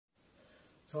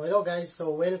So hello guys,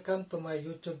 so welcome to my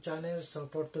YouTube channel.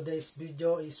 So for today's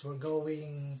video is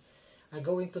I'm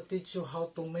going to teach you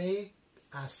how to make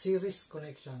a series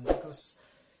connection, because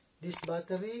this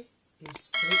battery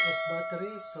is 3S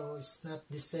battery, so it's not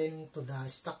the same to the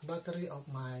stock battery of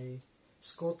my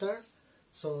scooter.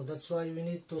 So that's why we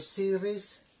need to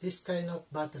series this kind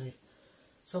of battery.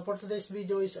 So for today's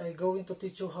video is I'm going to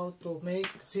teach you how to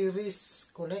make series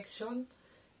connection,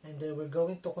 and then we're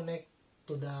going to connect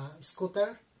to the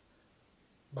scooter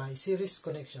by series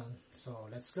connection. So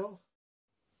let's go.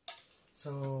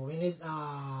 So we need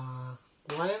a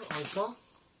wire also.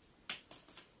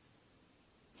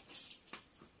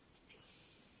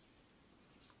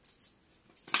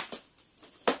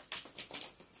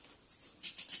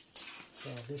 So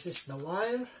this is the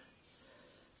wire,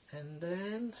 and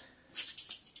then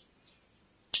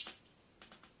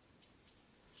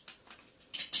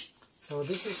so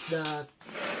this is the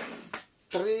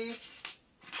 3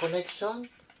 connection,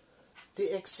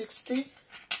 TX60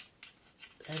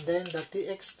 and then the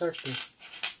TX30.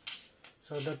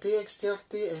 So the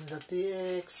TX30 and the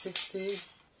TX60,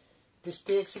 this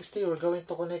TX60 we're going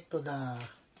to connect to the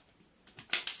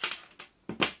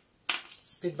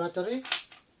speed battery.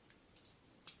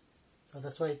 So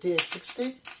that's why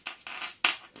TX60.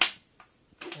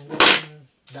 And then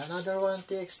the another one,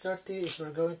 TX30, is we're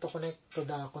going to connect to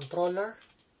the controller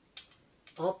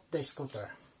of the scooter.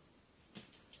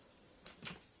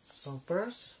 So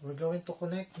first, we're going to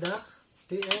connect the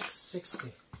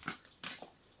TX60.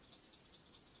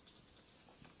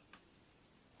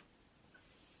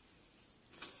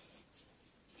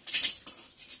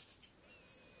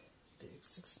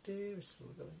 TX60, which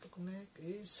we're going to connect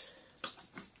is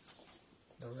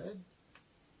the red.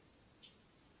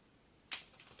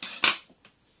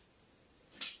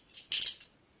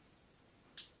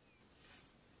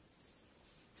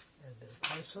 And then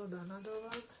also the another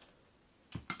one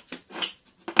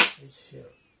is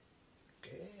here.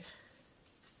 Okay,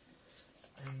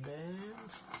 and then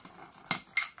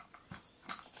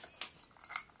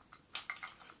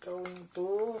going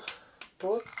to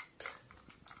put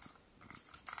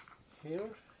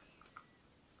here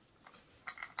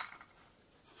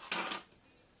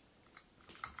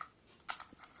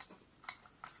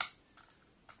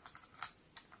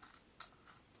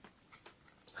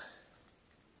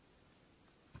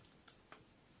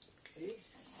okay,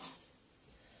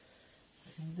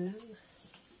 and then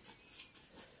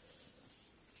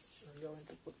we're going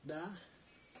to put the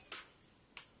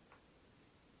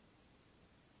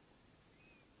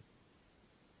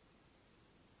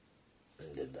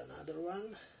and then another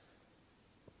one.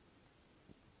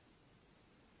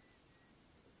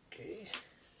 Okay,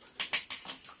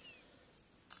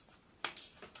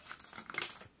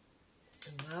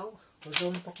 and now we're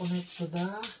going to connect to the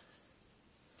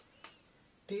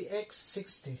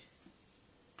TX60.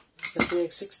 The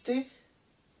TX60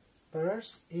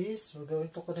 first is we're going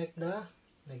to connect the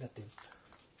negative.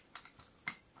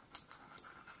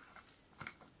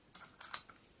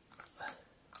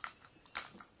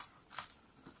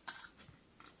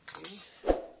 Okay,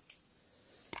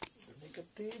 the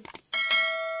negative.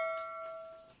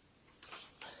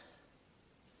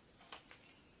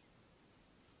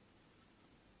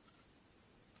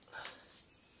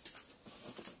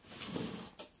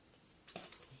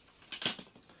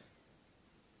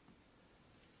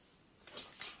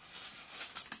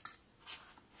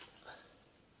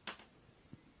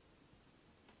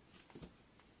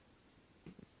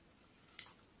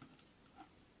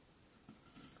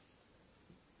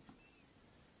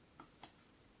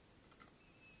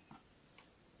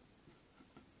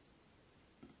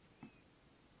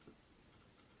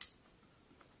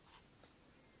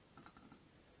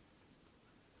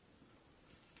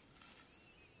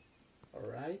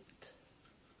 Alright,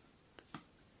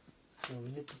 so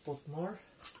we need to put more.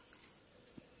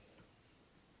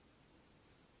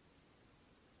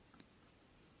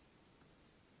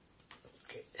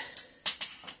 Okay,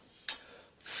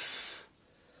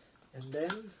 and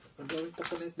then we're going to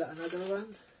connect the another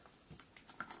one.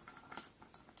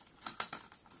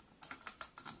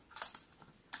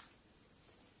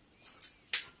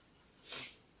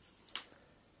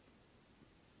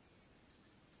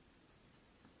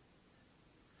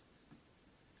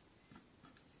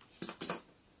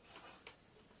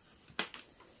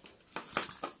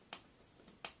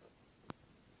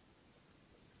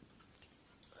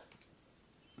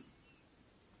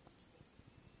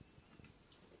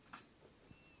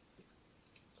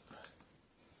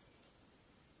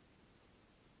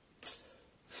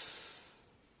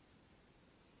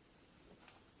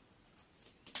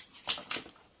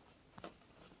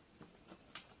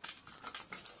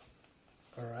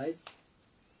 Alright.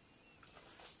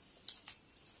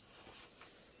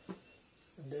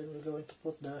 And then we're going to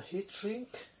put the heat shrink.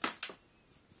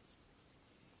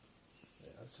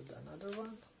 Also another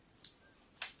one.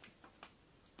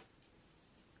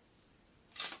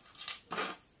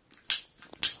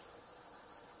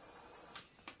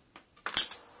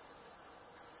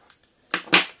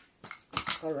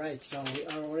 Alright, so we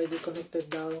are already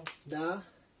connected now the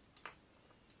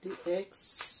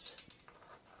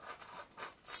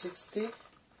TX60.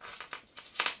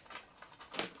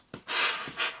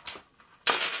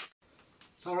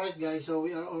 So alright guys, so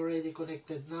we are already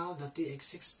connected now the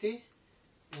TX60,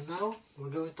 and now we're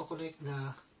going to connect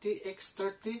the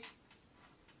TX30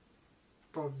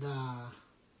 from the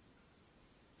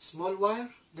small wire,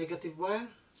 negative wire.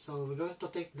 So we're going to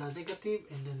take the negative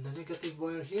and then the negative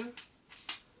wire here.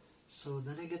 So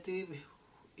the negative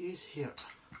is here.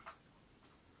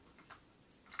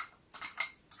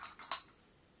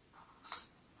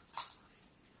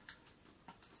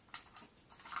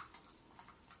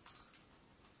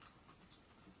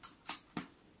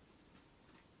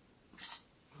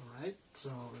 Alright, so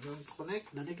we're going to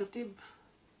connect the negative.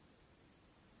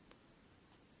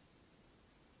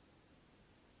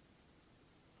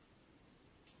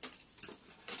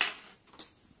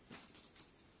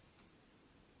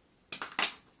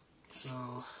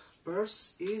 So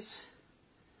first is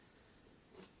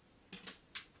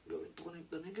going to connect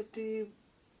the negative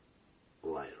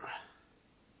wire.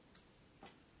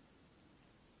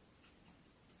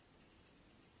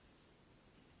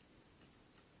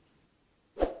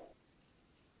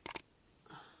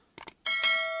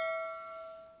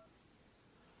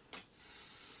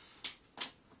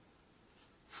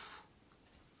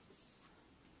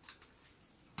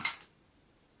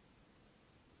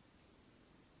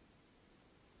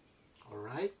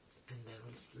 Alright, and then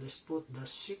let's put the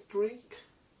shift link.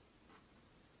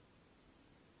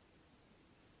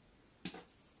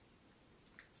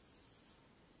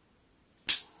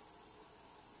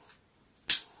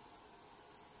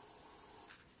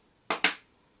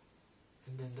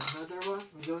 And then the another one,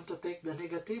 we're going to take the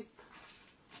negative,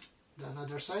 the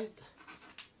another side.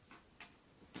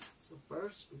 So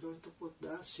first, we're going to put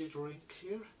the shift link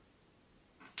here.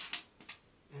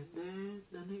 And then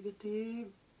the negative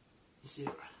is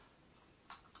here.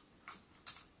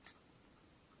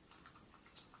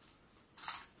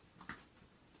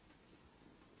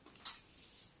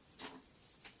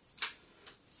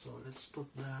 So let's put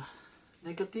the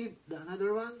negative, the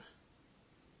another one.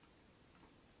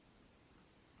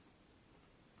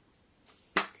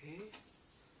 Okay.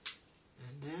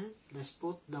 And then let's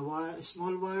put the wire,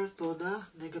 small wire to the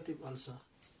negative also.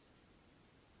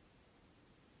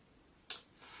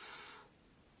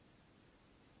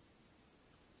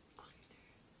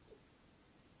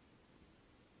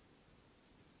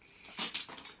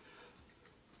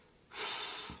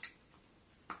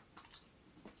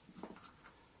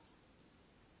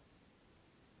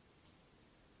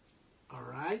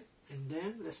 Alright, and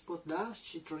then let's put the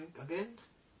sheet link again.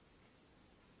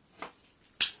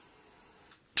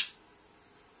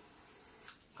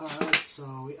 Alright,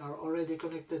 so we are already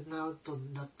connected now to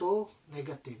the two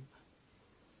negative.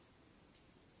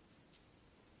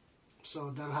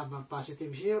 So they'll have a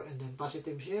positive here and then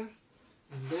positive here.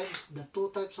 And then the two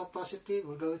types of positive,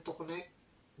 we're going to connect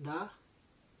the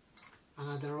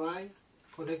another wire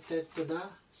connected to the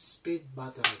speed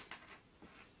battery.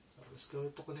 So let's go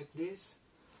to connect this.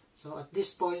 So at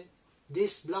this point,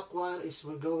 this black wire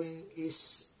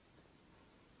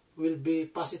will be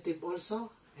positive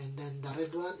also, and then the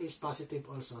red one is positive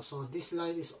also. So this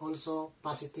line is also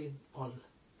positive all.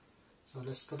 So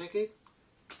let's connect it.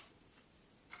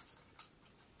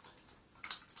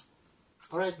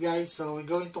 Alright guys, so we're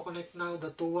going to connect now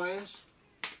the two wires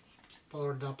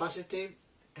for the positive,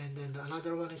 and then the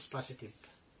another one is positive.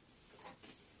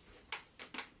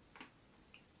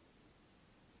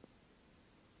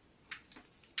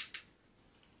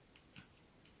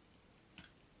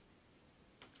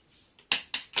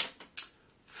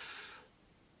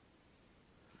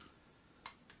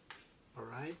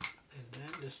 Alright, and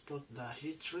then let's put the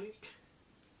heat shrink.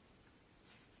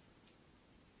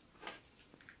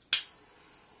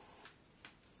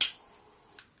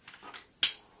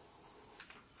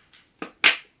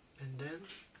 And then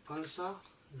also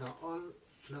the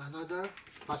another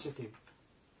positive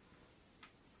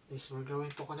is we're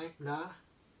going to connect the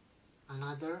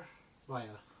another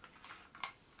wire.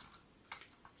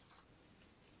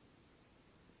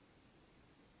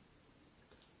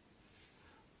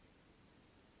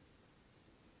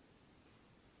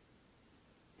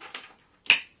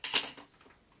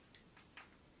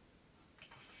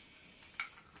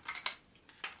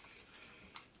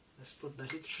 let's put the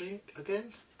heat shrink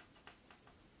again.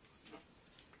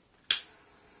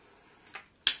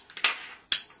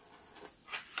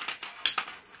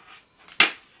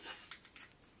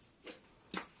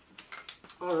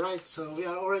 Alright, so we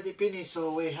are already finished.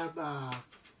 So we have a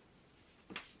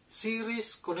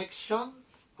series connection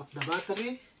of the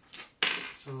battery.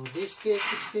 So this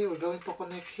TX60 we're going to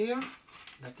connect here,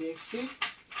 the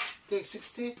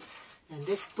TX60, and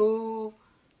this two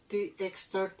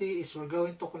TX30 is we're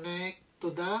going to connect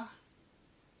to the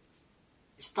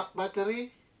stock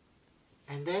battery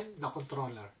and then the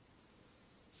controller.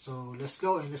 So let's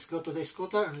go to the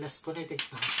scooter and let's connect it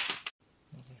now.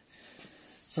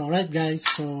 So alright guys,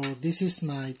 so this is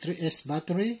my 3S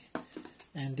battery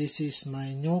and this is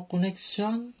my new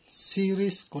connection,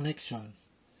 series connection.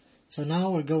 So now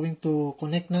we're going to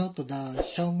connect now to the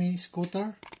Xiaomi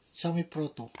scooter, Xiaomi Pro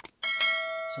 2.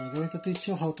 So I'm going to teach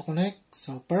you how to connect.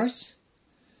 So first,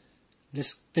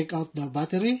 let's take out the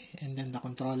battery and then the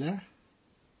controller.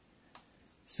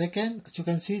 Second, as you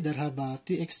can see, there have a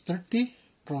TX30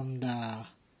 from the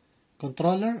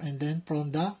controller and then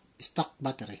from the stock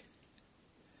battery.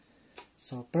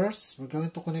 So first, we're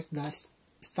going to connect the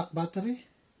stock battery.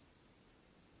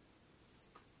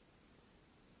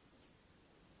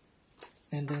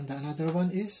 And then the another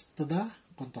one is to the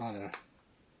controller.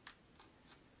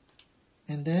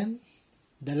 And then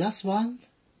the last one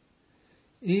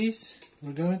is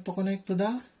we're going to connect to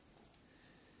the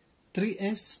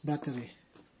 3S battery.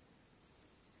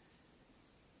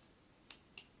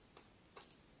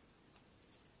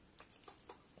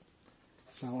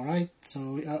 So alright,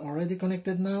 so we are already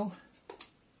connected now.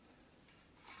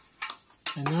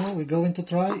 And now we're going to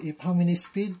try if how many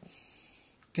speed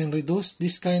can reduce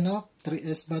this kind of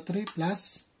 3S battery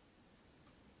plus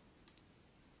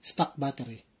stock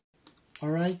battery.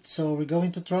 Alright, so we're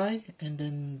going to try and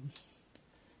then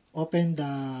open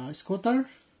the scooter.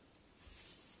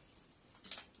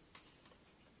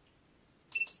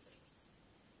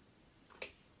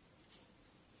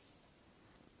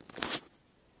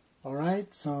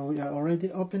 Alright, so we are already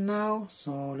open now.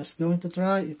 So let's go into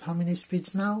try if how many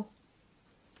speeds now.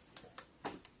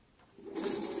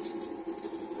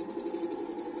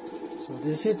 So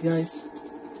this is it guys.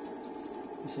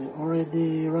 It's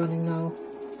already running now.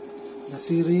 The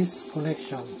series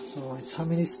connection. So it's how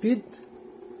many speed?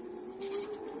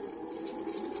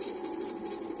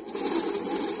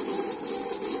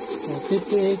 So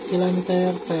 58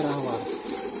 km/h.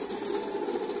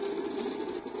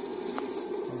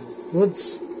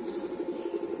 Goods.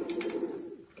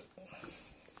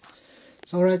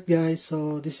 So alright guys,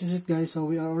 so this is it guys. So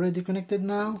we are already connected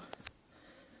now.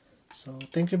 So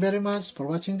thank you very much for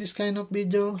watching this kind of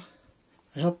video.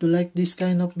 I hope you like this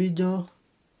kind of video.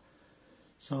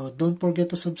 So don't forget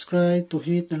to subscribe, to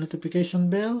hit the notification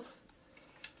bell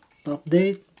to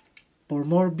update for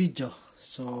more video.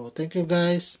 So thank you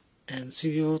guys and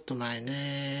see you to my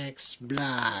next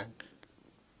vlog.